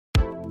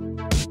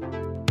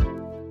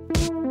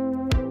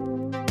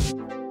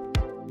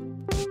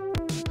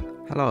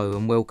Hello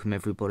and welcome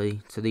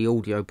everybody to the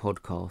audio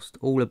podcast,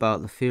 all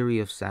about the theory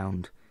of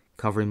sound,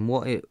 covering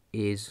what it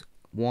is,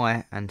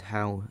 why and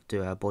how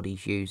do our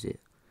bodies use it.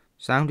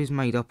 Sound is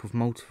made up of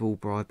multiple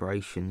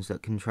vibrations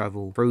that can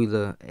travel through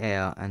the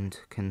air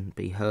and can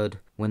be heard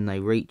when they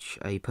reach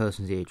a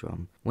person's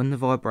eardrum. When the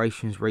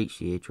vibrations reach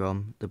the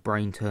eardrum, the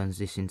brain turns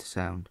this into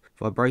sound.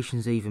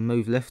 Vibrations either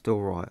move left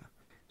or right.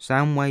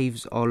 Sound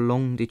waves are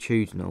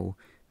longitudinal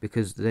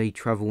because they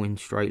travel in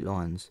straight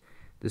lines.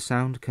 The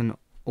sound can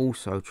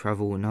also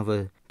travel in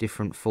other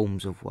different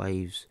forms of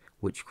waves,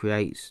 which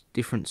creates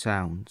different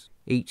sounds.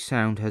 Each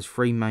sound has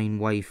three main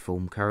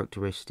waveform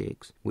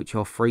characteristics, which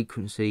are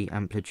frequency,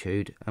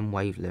 amplitude, and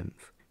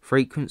wavelength.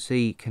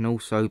 Frequency can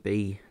also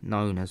be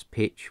known as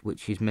pitch,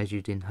 which is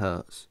measured in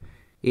hertz.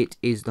 It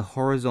is the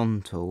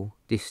horizontal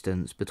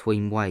distance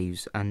between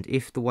waves, and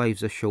if the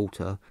waves are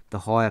shorter, the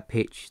higher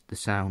pitch the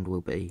sound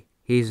will be.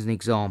 Here's an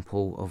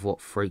example of what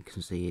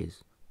frequency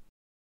is.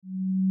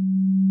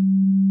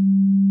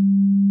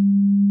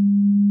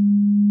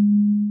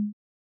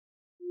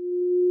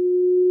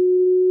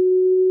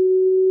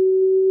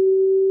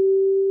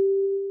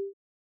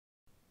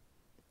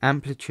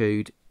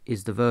 Amplitude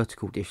is the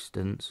vertical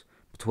distance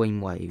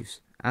between waves.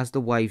 As the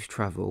waves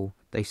travel,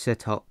 they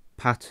set up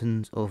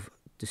patterns of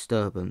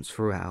disturbance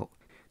throughout.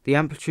 The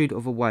amplitude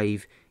of a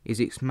wave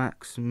is its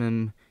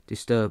maximum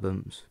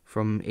disturbance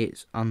from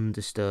its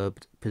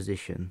undisturbed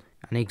position.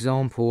 An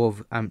example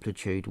of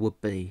amplitude would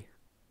be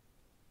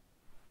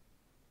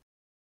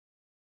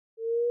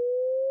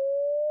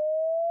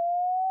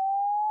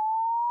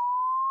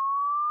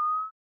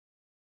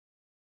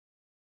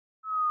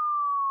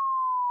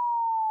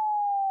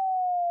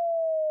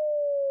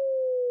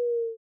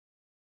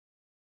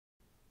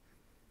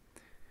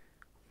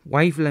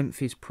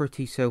wavelength is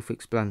pretty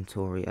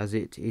self-explanatory, as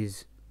it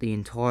is the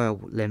entire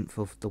length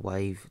of the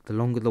wave. The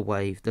longer the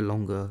wave, the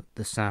longer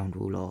the sound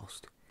will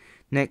last.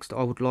 Next,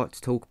 I would like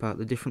to talk about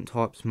the different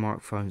types of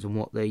microphones and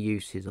what their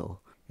uses are.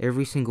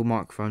 Every single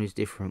microphone is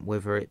different,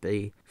 whether it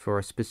be for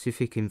a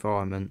specific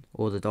environment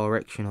or the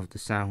direction of the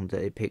sound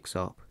that it picks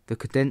up. The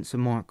condenser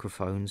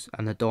microphones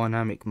and the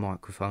dynamic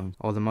microphone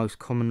are the most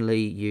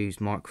commonly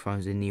used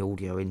microphones in the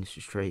audio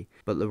industry,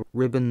 but the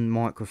ribbon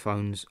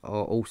microphones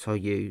are also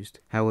used,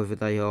 however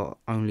they are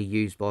only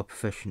used by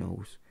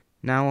professionals.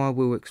 Now I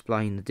will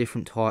explain the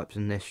different types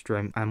and their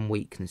strengths and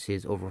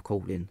weaknesses of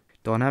recording.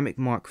 Dynamic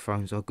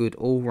microphones are good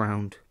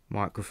all-round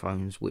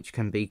microphones which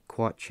can be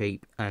quite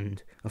cheap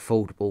and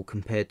affordable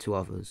compared to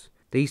others.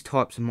 These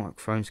types of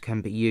microphones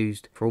can be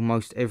used for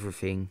almost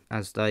everything,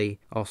 as they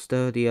are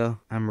sturdier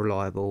and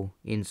reliable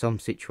in some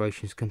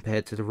situations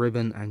compared to the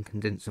ribbon and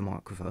condenser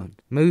microphone.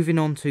 Moving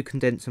on to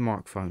condenser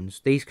microphones,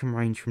 these can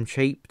range from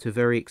cheap to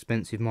very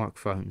expensive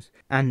microphones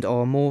and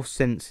are more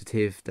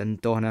sensitive than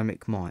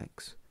dynamic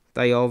mics.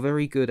 They are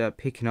very good at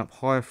picking up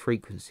higher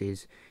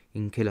frequencies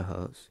in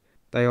kilohertz.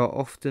 They are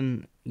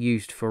often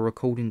used for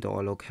recording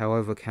dialogue,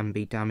 however can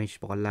be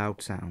damaged by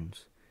loud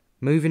sounds.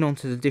 Moving on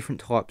to the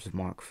different types of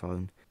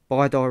microphone.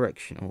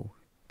 Bidirectional.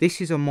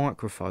 This is a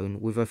microphone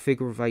with a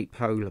figure-of-8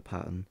 polar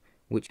pattern,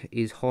 which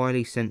is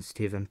highly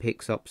sensitive and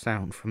picks up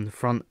sound from the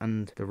front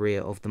and the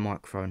rear of the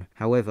microphone.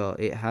 However,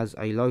 it has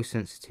a low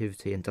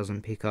sensitivity and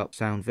doesn't pick up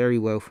sound very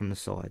well from the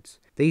sides.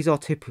 These are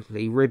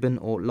typically ribbon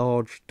or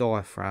large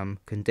diaphragm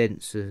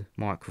condenser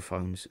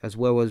microphones, as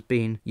well as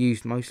being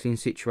used mostly in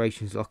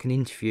situations like an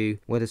interview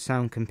where the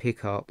sound can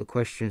pick up the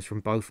questions from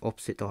both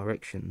opposite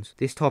directions.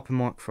 This type of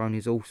microphone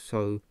is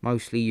also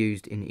mostly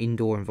used in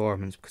indoor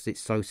environments because it's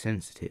so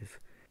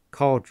sensitive.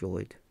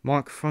 Cardioid.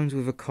 Microphones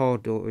with a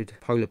cardioid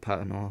polar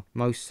pattern are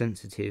most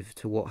sensitive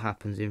to what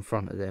happens in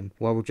front of them,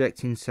 while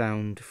rejecting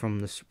sound from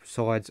the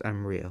sides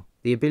and rear.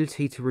 The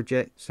ability to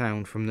reject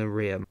sound from the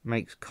rear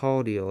makes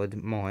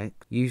cardioid mic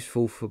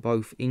useful for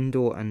both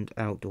indoor and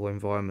outdoor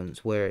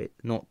environments where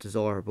it's not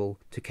desirable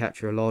to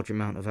capture a large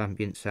amount of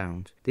ambient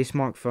sound. This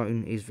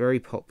microphone is very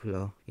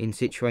popular in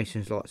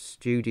situations like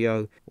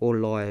studio or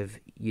live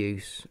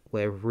use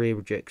where rear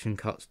rejection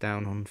cuts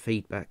down on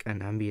feedback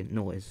and ambient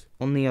noise.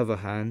 On the other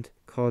hand,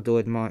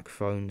 cardioid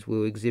microphones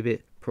will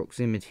exhibit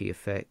proximity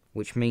effect,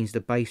 which means the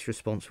bass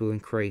response will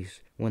increase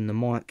when the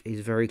mic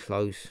is very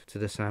close to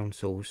the sound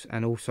source,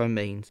 and also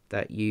means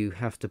that you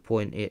have to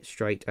point it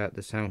straight at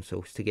the sound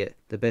source to get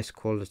the best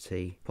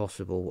quality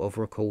possible of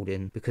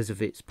recording because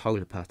of its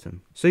polar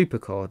pattern.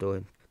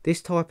 Supercardioid.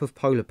 This type of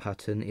polar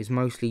pattern is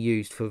mostly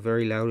used for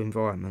very loud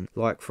environments,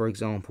 like for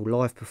example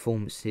live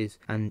performances,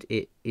 and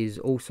it is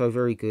also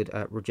very good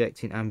at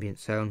rejecting ambient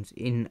sounds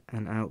in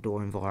an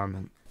outdoor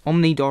environment.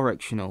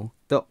 Omnidirectional.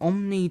 The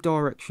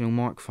omnidirectional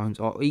microphones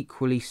are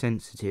equally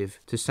sensitive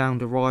to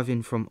sound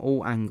arriving from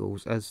all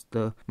angles, as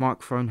the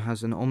microphone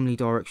has an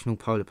omnidirectional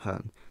polar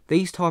pattern.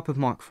 These type of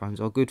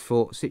microphones are good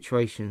for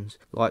situations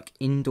like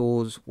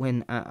indoors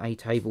when at a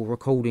table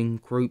recording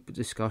group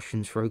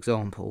discussions, for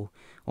example.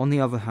 On the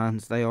other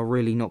hand, they are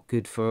really not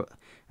good for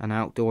an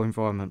outdoor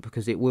environment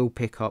because it will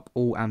pick up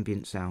all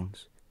ambient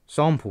sounds.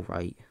 Sample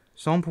rate.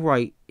 Sample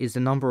rate is the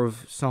number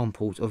of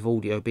samples of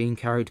audio being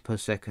carried per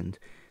second.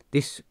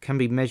 This can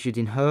be measured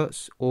in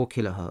hertz or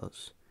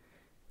kilohertz.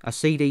 A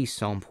CD's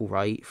sample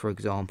rate, for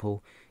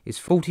example, is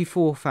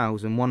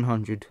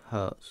 44,100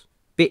 Hz.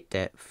 Bit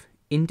depth.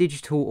 In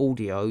digital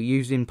audio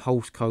using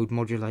pulse code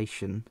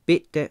modulation,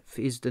 bit depth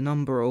is the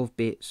number of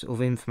bits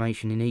of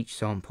information in each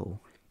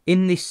sample.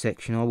 In this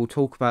section I will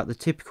talk about the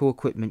typical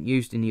equipment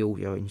used in the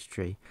audio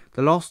industry.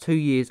 The last 2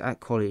 years at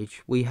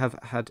college we have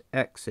had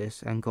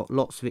access and got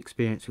lots of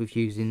experience with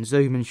using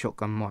Zoom and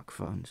shotgun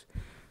microphones.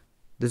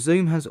 The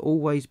Zoom has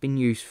always been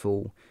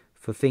useful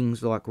for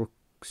things like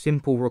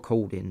simple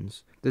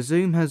recordings. The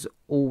Zoom has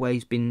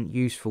always been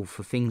useful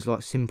for things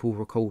like simple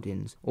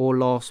recordings or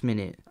last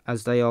minute,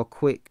 as they are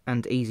quick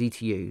and easy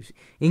to use.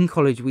 In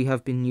college we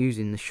have been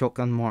using the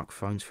shotgun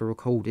microphones for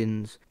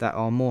recordings that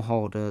are more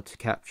harder to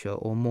capture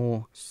or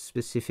more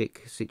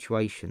specific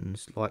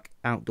situations like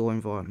outdoor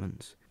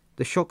environments.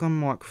 The shotgun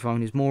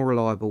microphone is more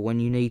reliable when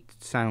you need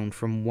sound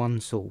from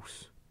one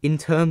source. In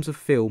terms of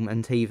film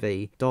and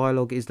TV,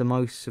 dialogue is the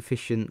most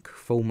sufficient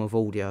form of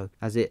audio,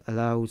 as it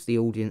allows the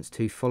audience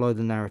to follow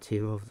the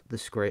narrative of the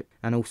script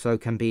and also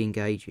can be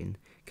engaging.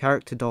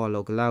 Character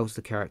dialogue allows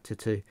the character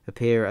to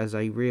appear as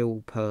a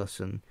real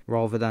person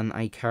rather than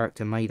a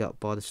character made up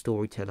by the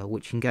storyteller,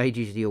 which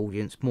engages the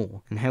audience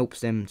more and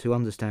helps them to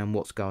understand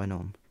what's going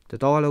on. The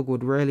dialogue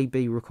would rarely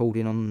be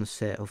recorded on the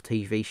set of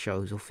TV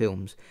shows or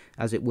films,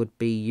 as it would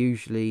be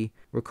usually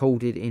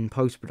recorded in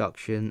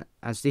post-production,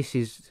 as this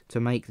is to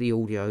make the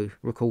audio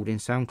recording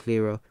sound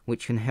clearer,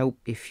 which can help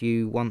if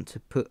you want to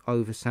put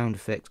over sound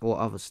effects or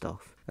other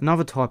stuff.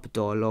 Another type of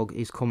dialogue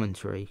is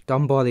commentary,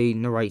 done by the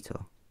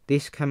narrator.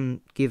 This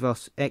can give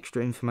us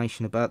extra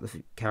information about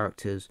the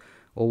characters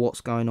or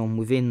what's going on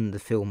within the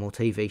film or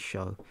TV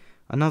show.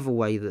 Another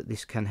way that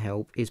this can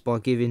help is by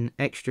giving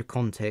extra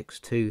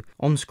context to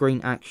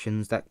on-screen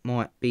actions that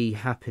might be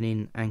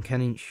happening and can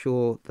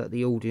ensure that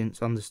the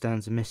audience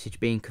understands the message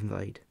being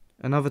conveyed.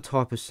 Another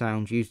type of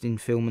sound used in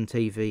film and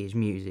TV is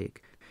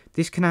music.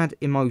 This can add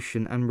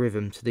emotion and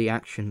rhythm to the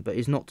action, but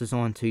is not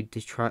designed to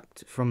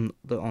detract from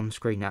the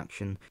on-screen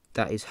action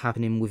that is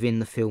happening within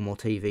the film or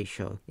TV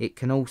show. It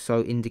can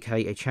also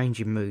indicate a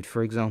change in mood,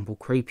 for example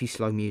creepy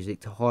slow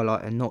music to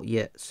highlight a not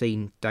yet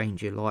seen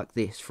danger, like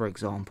this for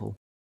example.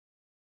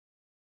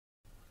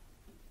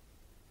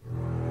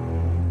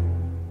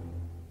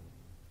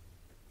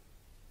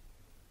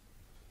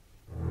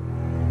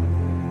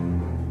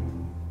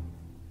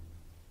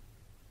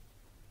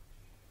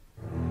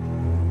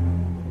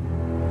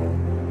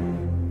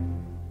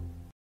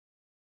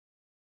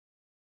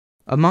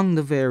 Among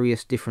the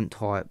various different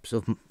types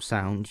of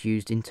sound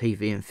used in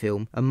TV and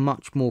film, a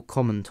much more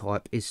common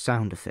type is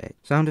sound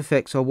effects. Sound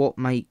effects are what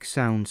make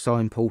sound so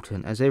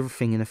important, as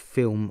everything in a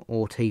film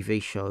or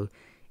TV show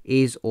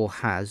is or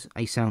has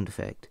a sound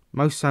effect.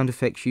 Most sound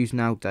effects used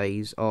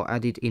nowadays are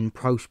added in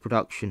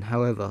post-production,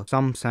 however,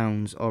 some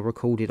sounds are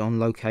recorded on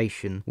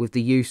location with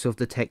the use of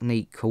the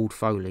technique called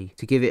Foley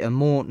to give it a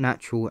more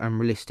natural and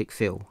realistic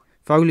feel.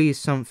 Foley is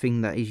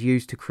something that is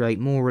used to create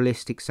more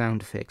realistic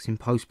sound effects in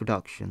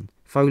post-production.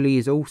 Foley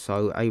is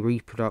also a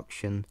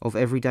reproduction of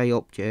everyday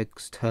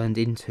objects turned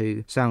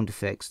into sound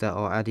effects that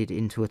are added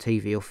into a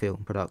TV or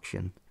film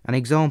production. An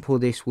example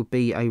of this would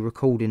be a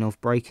recording of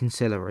breaking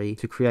celery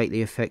to create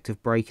the effect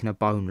of breaking a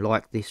bone,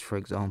 like this for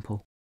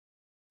example.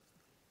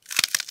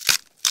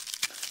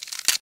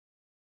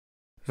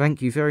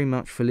 Thank you very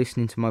much for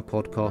listening to my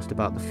podcast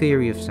about the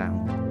theory of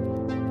sound.